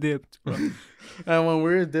box and dipped, bro." And when we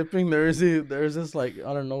were dipping, there's this like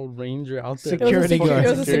I don't know ranger out there. Security guard. It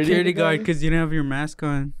was a Security guard, because you didn't have your mask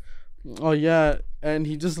on. Oh yeah, and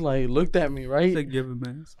he just like looked at me, right? He's like, "You have a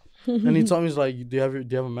mask." And he told me, he's like, do you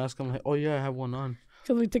have a mask? I'm like, oh yeah, I have one on.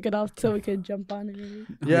 Because we took it off so we could jump on it.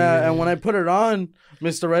 Yeah, and when I put it on,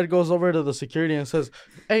 Mr. Red goes over to the security and says,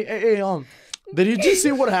 hey, did you just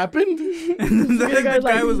see what happened? And then the guy's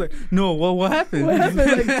guy like- was like, "No, what happened?" What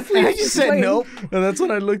happened? Like, I just said explain. nope. And that's when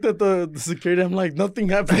I looked at the security. I'm like, nothing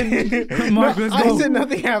happened. Mark, let's I go. said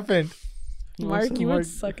nothing happened. Mark, you Mark- would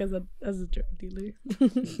suck as a drug dealer.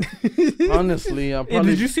 Honestly, I Hey,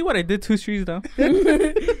 probably. did you see what I did 2 streets down?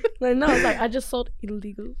 Like no, it's like I just sold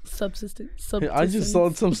illegal subsistence. I just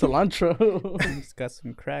sold some cilantro. Just got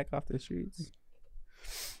some crack off the streets.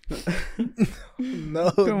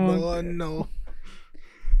 No, Come on. no.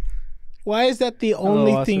 Why is that the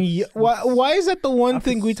only awesome. thing? Why is that the one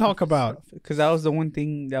thing we talk about? Because that was the one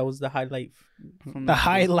thing that was the highlight. From The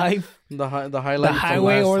high life. the highlight. The from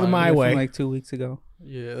highway last or the time. my from way. like 2 weeks ago.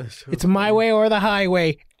 Yeah, that shit It's was my funny. way or the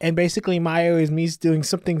highway, and basically my way is me doing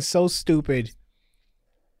something so stupid.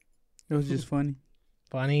 It was just funny.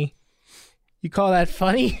 Funny. You call that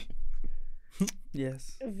funny?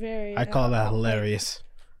 Yes. Very. I call that hilarious.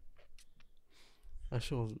 That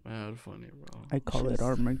shit was mad funny, bro. I call it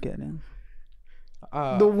Armageddon.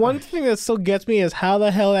 The one thing that still gets me is how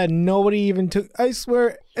the hell that nobody even took. I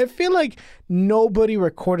swear, I feel like nobody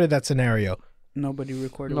recorded that scenario. Nobody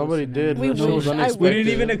recorded. Nobody did. We That shit was wish. I unexpected. We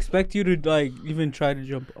didn't even expect you to like even try to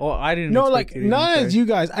jump. Oh, I didn't. No, expect like you to not even as try. you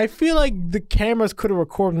guys. I feel like the cameras could have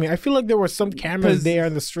recorded me. I feel like there were some cameras 'Cause- there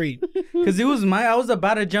in the street. Cause it was I was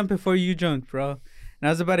about to jump before you jumped, bro. And I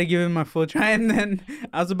was about to give it my full try, and then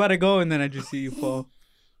I was about to go, and then I just see you fall.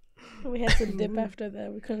 We had to dip after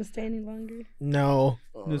that. We couldn't stay any longer. No,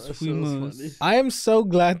 Oh, This that shit was fuimos. funny. I am so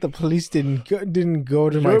glad the police didn't go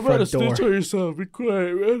to my You're about to front door. snitch on yourself. Be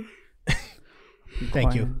quiet, man. Be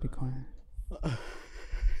Thank quiet, you. Be quiet.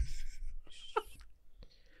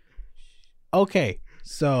 Okay,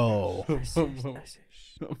 so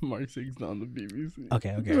Mark 6 on the BBC.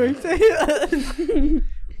 okay.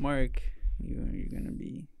 Mark, you're gonna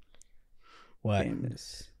be What?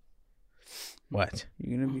 famous. What?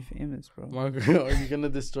 You're gonna be famous, bro. Mark, are you gonna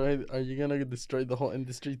destroy the whole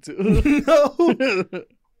industry too?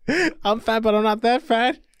 No, I'm fat, but I'm not that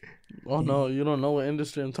fat. Oh no, you don't know what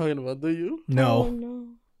industry I'm talking about, do you? Oh, No, no.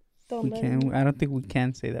 Don't We let can. him. I don't think we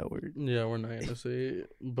can say that word. Yeah, we're not gonna say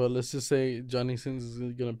it, but let's just say Johnny Sins is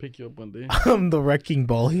gonna pick you up one day. I'm the wrecking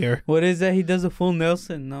ball here. What is that? He does a full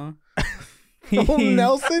Nelson, no? Oh,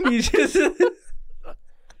 Nelson. He just.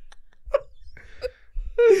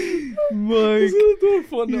 Mark, He's gonna do a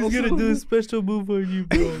fun he's gonna do a special move on you,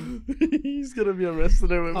 bro. He's gonna be arrested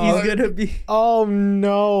there with He's Mark. gonna be. Oh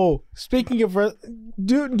no! Speaking of,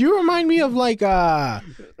 do you remind me of like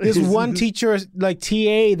this one teacher, like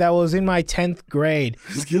TA, that was in my 10th grade.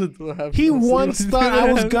 He's gonna do a half He Nelson. once thought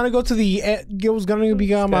I was gonna go to was gonna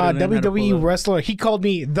become a Gotta learn how to pull WWE up. wrestler. He called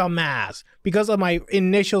me the Maz because of my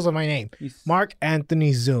initials of my name, Mark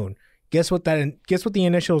Anthony Zune. Guess what the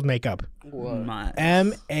initials make up? What?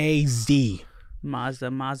 MAZ.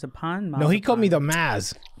 Mazapan? No, he called me the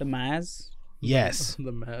Maz. The Maz? Yes.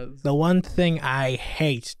 The Maz. The one thing I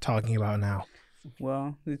hate talking about now.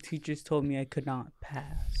 Well, the teachers told me I could not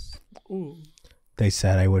pass. Ooh. They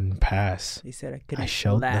said I wouldn't pass. They said I couldn't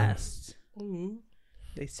showed them. last. Ooh.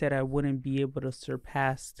 They said I wouldn't be able to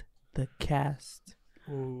surpass the cast.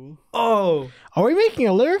 Ooh. Oh! Are we making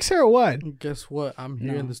a lyrics here or what? Guess what? I'm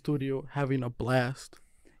here in No. the studio having a blast.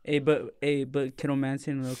 But Kiddo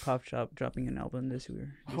Manson and Lil Cop Shop dropping an album this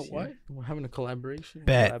year. Oh, what? We're having a collaboration.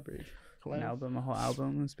 Bet. Collaboration. An Collab. album, a whole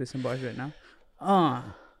album. I'm spit some bars right now.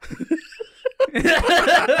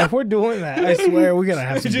 If we're doing that, I swear we're gonna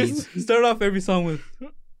have some beats. Just start off every song with.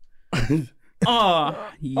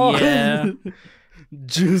 Yeah.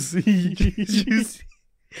 Juicy.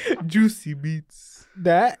 Juicy beats.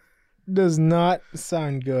 That does not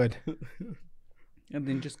sound good. And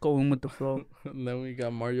then just go in with the flow. And then we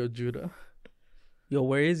got Mario Judah. Yo,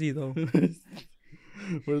 where is he though?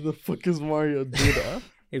 Where the fuck is Mario Judah?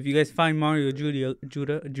 If you guys find Mario Julia,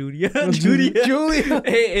 Julia.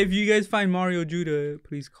 Hey, if you guys find Mario Judah,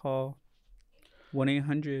 please call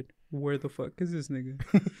 1-800. Where the fuck is this nigga?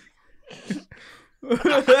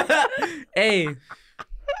 Hey,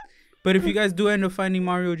 but if you guys do end up finding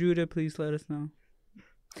Mario Judah, please let us know.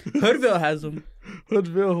 Hoodville has him.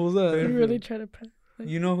 Hoodville, who's You that? really try to pass.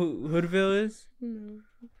 You know who Hoodville is? No.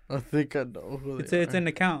 I think I know who It's they it's are. an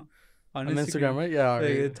account on On Instagram, right? Yeah. Like,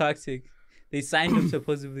 Right. Toxic. They signed him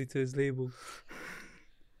supposedly to his label.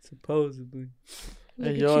 Supposedly. Look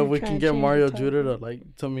Hey, at yo, you if we trying can to get change Mario the Judah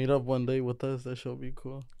topic. to meet up one day with us, that should be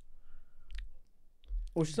cool.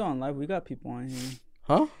 We're still on live. We got people on here.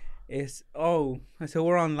 Huh? I said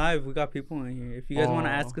we're on live. We got people on here. If you guys want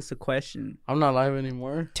to Oh. ask us a question, I'm not live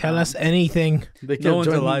anymore. Tell us anything. They kept No one's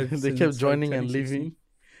joining. alive They since, kept like, joining and 2016. leaving.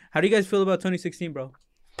 how do you guys feel about 2016, bro?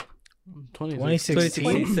 2016.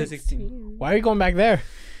 2016. Why are you going back there?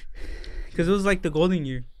 Because it was like the golden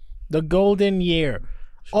year. The golden year.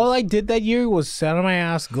 All I did that year was sit on my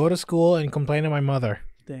ass, go to school, and complain to my mother.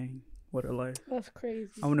 Dang, what a life. That's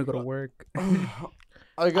crazy. I want to go to work.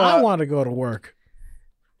 I want to go to work.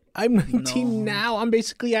 I'm 19 No. now. I'm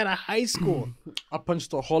basically out of high school. I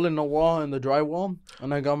punched a hole in the wall in the drywall,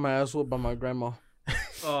 and I got my ass whooped by my grandma.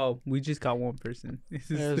 Oh, we just got one person.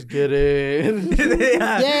 Let's get it. Yeah, this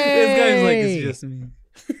guy's like, it's just me.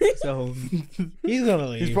 So, He's gonna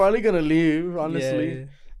leave. He's probably gonna leave. Honestly, yeah.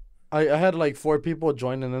 I had like 4 people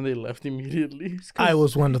join, and then they left immediately. I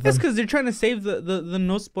was one of That's them. because they're trying to save the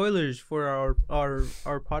no spoilers for our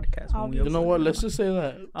podcast. When we You know upload what? it. Let's just say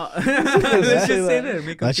that. Let's just say that.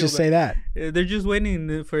 Make 'em Let's feel just say that. bad. They're just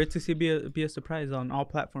waiting for it to be a surprise on all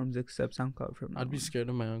platforms except SoundCloud. From now I'd be on. scared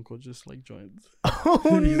if my uncle just like joined. Oh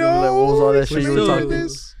He's gonna be no! like, what was all that We're shit you were talking?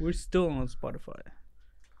 we're still on Spotify.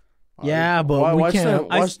 Yeah, but we watch can't-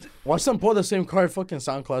 Them, watch them pull the same card fucking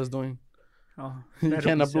SoundCloud's doing. Oh, You that'd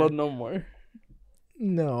can't be upload sad. no more.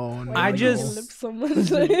 No, no. Why I you just- licking your lips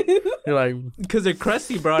so much. You're like, Because they're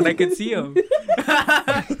crusty, bro, and I can see them.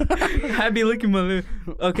 I be looking my lip.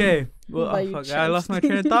 Okay. Well, By oh, your fuck, I lost my chest.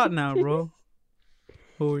 train of thought now, bro.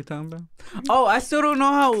 What were we talking about? Oh, I still don't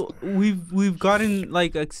know how we've gotten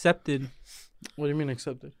like accepted what do you mean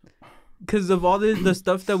accepted? because of all the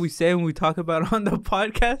stuff that we say when we talk about on the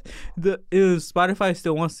podcast. Spotify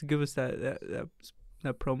still wants to give us that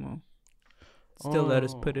promo. Still let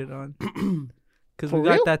us put it on because For we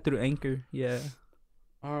got real? that through Anchor. Yeah,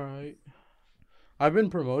 All right. I've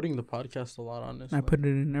been promoting the podcast a lot, honestly. I put it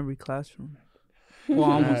in every classroom. Well,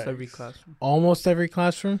 almost Nice. every classroom. Almost every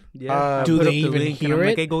classroom. Yeah. I Do put they up the even link and hear I'm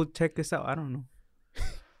like, it? hey, go check this out. I don't know.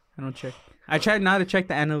 I don't check. I tried not to check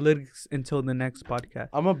the analytics until the next podcast.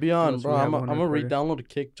 I'm gonna be on, Unless bro. we have I'm one gonna recorded. re-download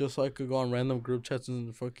Kick just so I could go on random group chats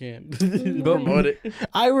and fucking Go- promote it.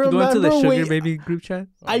 I Go into remember the Sugar when Baby group chat.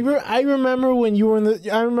 I remember when you were in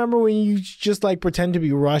the. I remember when you just like pretend to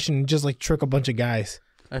be Russian and just like trick a bunch of guys.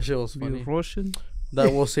 That shit was funny. Russian.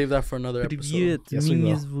 That we'll save that for another episode. Привет, Yes, we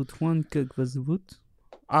меня will. зовут Juan, как вас зовут?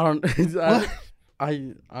 I don't.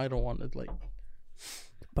 I don't want it. Like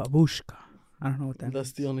Babushka. I don't know what that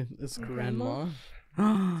that's the only. It's grandma.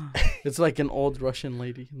 means. It's like an old Russian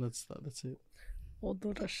lady. That's it. Old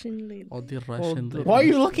Russian lady. Old Russian lady. Why are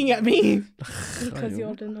you looking at me? Because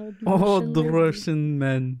you're an old Oh, Russian the lady. Russian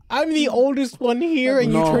man. I'm the oldest one here,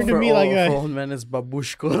 and you No, turn to for me like for a old man is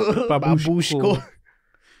babushko. babushko.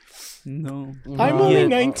 No. I'm No, only Yeah,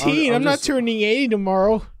 19. I'm not just- turning 80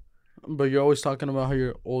 tomorrow. But you're always talking about how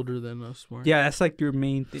you're older than us, Mark. Yeah, that's like your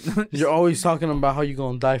main thing. You're always talking about how you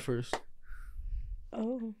gonna die first.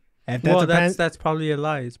 Oh. And that Well, depends. that's probably a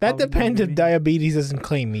lie. It's That probably depends not if me. diabetes doesn't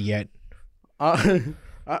claim me yet.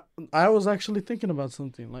 I was actually thinking about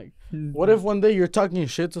something. Like, what if one day you're talking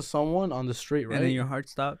shit to someone on the street, right? And then your heart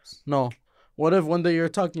stops. No. What if one day you're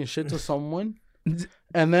talking shit to someone,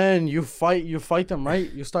 and then you fight them,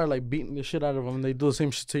 right? You start like beating the shit out of them, and they do the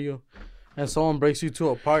same shit to you, and someone breaks you two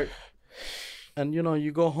apart, and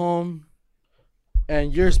you go home,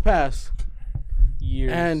 and years pass,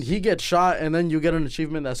 Years. and he gets shot, and then you get an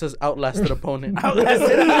achievement that says outlasted opponent.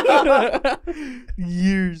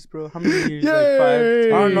 Years, bro. How many years? Yay! Like 5, I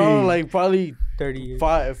 20, don't know, like probably 30 years.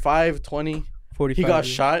 5, 20. 45 He got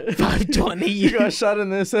years. shot. 20 He years. got shot,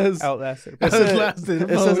 and it says Outlasted. It says, Outlasted it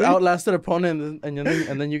says opponent. outlasted opponent, and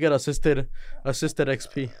then you get assisted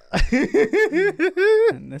XP.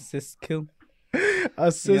 And that's just kill. And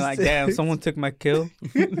Assistant. you're like, damn, someone took my kill.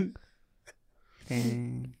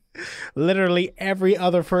 Dang. Literally every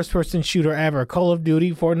other first-person shooter ever. Call of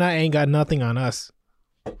Duty, Fortnite ain't got nothing on us.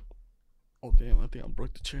 Oh damn! I think I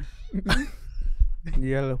broke the chair.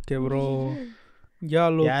 Ya lo quebró. Ya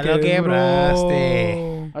lo Ya lo quebraste.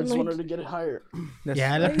 quebró. I just Like- wanted to get it higher. That's-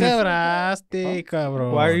 Ya lo quebraste,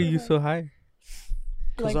 cabrón. Why are you so high?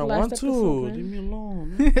 Cause Like I last want episode, to. man. Leave me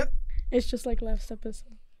alone. man. It's just like last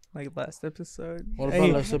episode. Like last episode. What about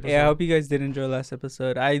last episode? Yeah, I hope you guys did enjoy last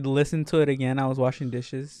episode. I listened to it again. I was washing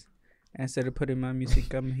dishes. And instead of putting my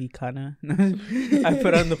Musica Mexicana, I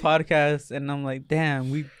put on the podcast, and I'm like,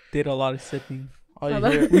 damn, we did a lot of sipping. All you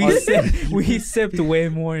Oh, hear- We all- we sipped way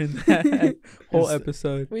more in that whole It's-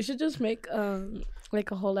 episode. We should just make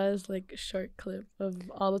like a whole ass like short clip of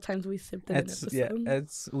all the times we sipped in That's an yeah. episode.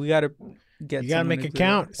 That's we gotta get. You gotta someone make a to do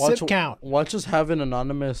count. Watch- Sip count. Watch us have an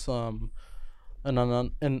anonymous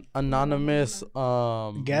an anonymous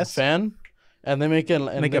Guess? fan, and they make an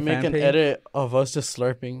Make a fan page? edit of us just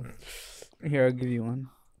slurping. that. Here, I'll give you one.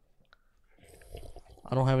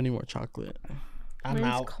 I don't have any more chocolate. I'm Mine's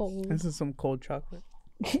out. cold. This is some cold chocolate.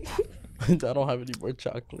 I don't have any more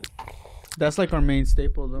chocolate. That's like our main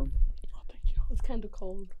staple, though. Oh, thank you. It's kind of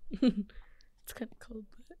cold. It's kind of cold.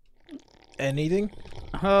 But Anything?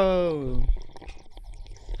 Oh,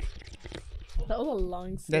 that was a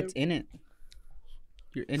long sip. that's in it.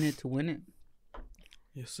 You're in it to win it.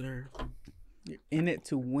 Yes, sir. You're in it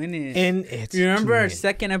to win it. And it's. You remember our twin.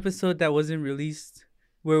 second episode that wasn't released,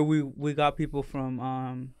 where we got people from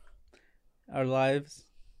our lives.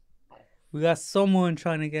 We got someone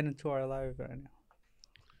trying to get into our lives right now.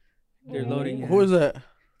 They're loading. Who in. is that?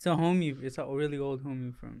 It's a homie. It's a really old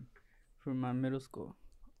homie from my middle school.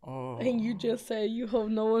 Oh, And you just said you hope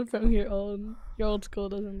no one from your old school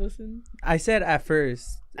doesn't listen. I said at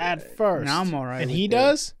first. At first. Now I'm alright. And with he it.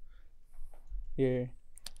 does? Here.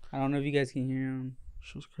 I don't know if you guys can hear him.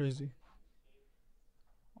 she was crazy.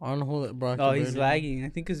 I don't know who that brought. Oh, he's lagging. I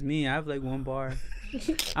think it's me. I have like one bar.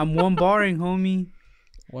 I'm one barring, homie.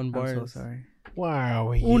 One I'm bar. so sorry.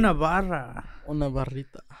 Wow. Una barra. Una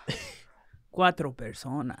barrita. 4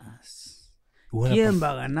 personas. ¿Quién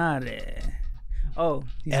va a ganar? Oh,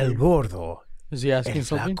 he's El here. gordo. Is he asking El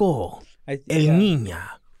something? flaco. El yeah. Niña.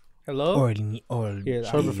 Hello. Or Here,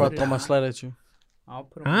 Show it before I throw my slide at you. I'll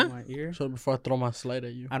put it Huh? on my ear. Show it before I throw my slide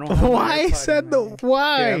at you. I don't. Have my Why AirPod said in the my ear.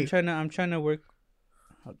 why? Yeah, I'm trying to work.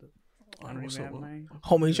 Hold up. I don't What's even up, have bro?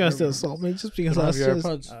 my. Homie tries to assault me just because You I don't have your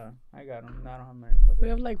just. AirPods? I got them. I don't have my AirPods. We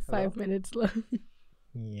have like Hello? 5 minutes left.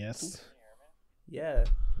 Yes. Yeah.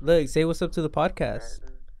 Look, say what's up to the podcast.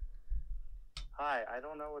 Hi, I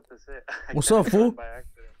don't know what to say. What's up, fool? By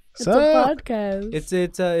accident. It's Sup? a podcast.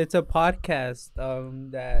 It's a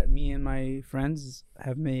podcast that me and my friends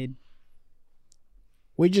have made.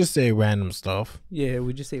 We just say random stuff. Yeah,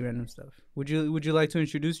 we just say random stuff. Would you like to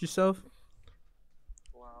introduce yourself?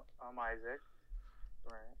 Well, I'm Isaac.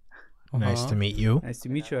 Right. Nice to meet you. Nice to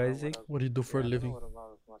meet you, Isaac. What do you do for a living?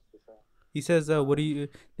 He says, "What do you?"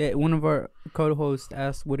 That one of our co-hosts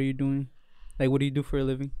asked, "What are you doing? Like, what do you do for a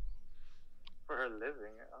living?" For a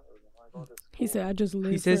living, I go to school. He said, "I just live."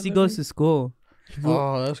 He says he goes to school.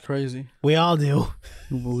 Oh, that's crazy. We all do.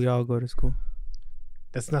 We all go to school.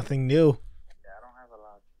 That's nothing new. Yeah, I don't have a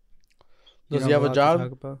lot. You Does he don't have a lot to job?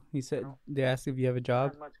 talk about? He said they asked if you have a Not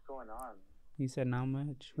job. much going on. He said not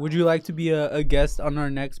much. Would you like to be a guest on our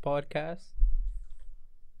next podcast?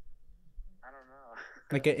 I don't know.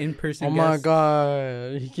 Like an in-person Oh guest? my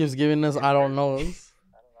god. He keeps giving us I don't know.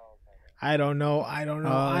 I don't know. I don't know.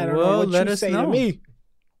 Uh, I don't well, know what let you us say know. to me. If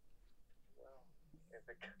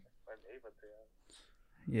I'm able to.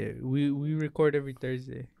 Yeah, we record every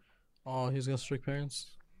Thursday. Oh, he's got strict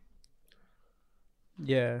parents.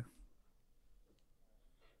 Yeah.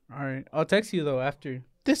 All right. I'll text you though after.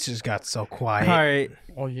 This just got so quiet. All right.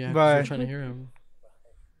 Oh yeah, 'cause Bye. we're trying to hear him.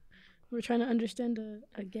 We're trying to understand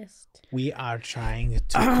a guest. We are trying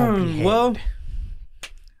to comprehend. Well,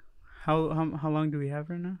 how long do we have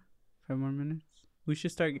right now? 5 more minutes. We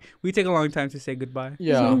should start. We take a long time to say goodbye.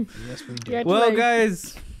 Yeah. yes, we do. Yeah, Well, like-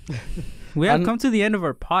 guys, we have I'm- come to the end of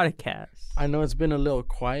our podcast. I know it's been a little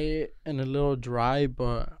quiet and a little dry,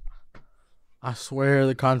 but I swear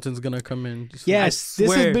the content's gonna come in. Just Yes, I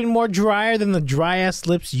this swear. has been more drier than the dry ass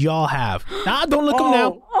lips y'all have. Nah, don't lick them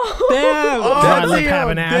now. Damn! Dry lip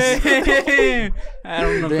having ass. Damn. I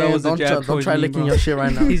don't know if that Damn, was a don't jab don't towards try me, licking bro. your shit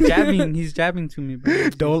right now. He's jabbing. He's jabbing to me, bro.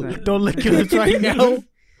 Don't lick your lips right now.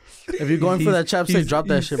 If you're going for that chapstick, drop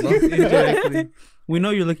that shit, bro. Exactly. We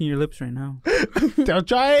know you're licking your lips right now. Don't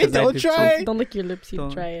try it. 'Cause I Don't did try it. Don't lick your lips, you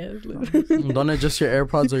Don't- dry ass. Don't adjust your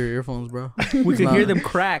AirPods or your earphones, bro. We can Nah. hear them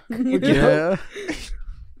crack. Yeah.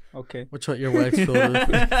 Okay. Which one your wax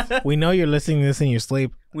filter? We know you're listening to this in your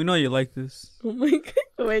sleep. We know you like this. Oh my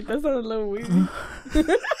god! Wait, that sounded a little weird.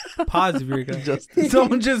 Pause if you're gonna. Justin.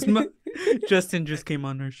 Someone just. Justin just came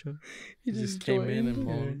on our show. He just came in and joined.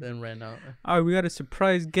 moaned and ran out. All right, we got a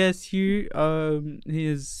surprise guest here.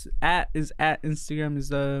 His at Instagram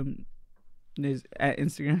is at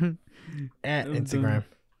Instagram. At Instagram.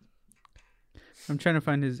 I'm trying to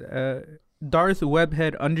find his Darth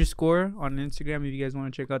Webhead _ on Instagram if you guys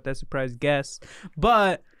want to check out that surprise guest.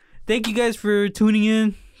 But thank you guys for tuning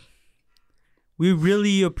in. We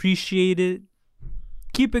really appreciate it.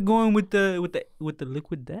 Keep it going with the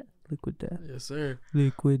liquid death. Liquid death. Yes, sir.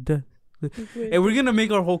 Liquid death. Hey, we're gonna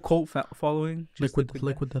make our whole cult following. just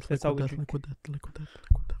Liquid death. That's all we drink. Liquid death. Liquid death.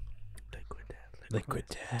 Liquid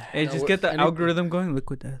death. Hey, Yeah, just get the any- algorithm going.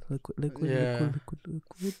 Liquid death. Liquid Yeah.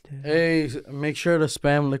 death. Hey, make sure to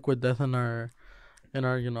spam Liquid Death in our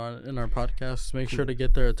podcast. Make sure to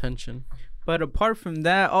get their attention. But apart from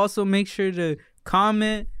that, also make sure to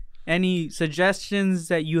comment any suggestions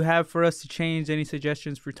that you have for us to change, any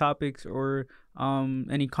suggestions for topics, or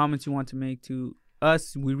any comments you want to make to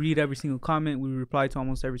us. We read every single comment. We reply to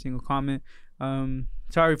almost every single comment.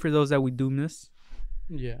 Sorry for those that we do miss.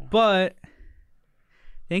 Yeah. But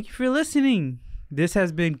thank you for listening. This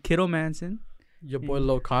has been Kiddo Manson. Your boy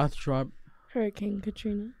Lil Koth drop. Hurricane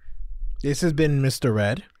Katrina. This has been Mr.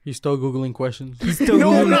 Red. He's still Googling questions. He's still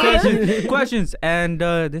No, Googling not. questions. And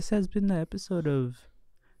this has been the episode of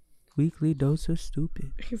Weekly Dose of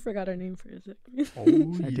Stupid. You forgot our name for a second.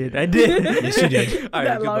 Oh, I did. Yes, you did. All right,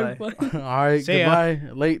 That long goodbye. one. All right. See ya.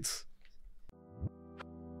 Goodbye. Lates.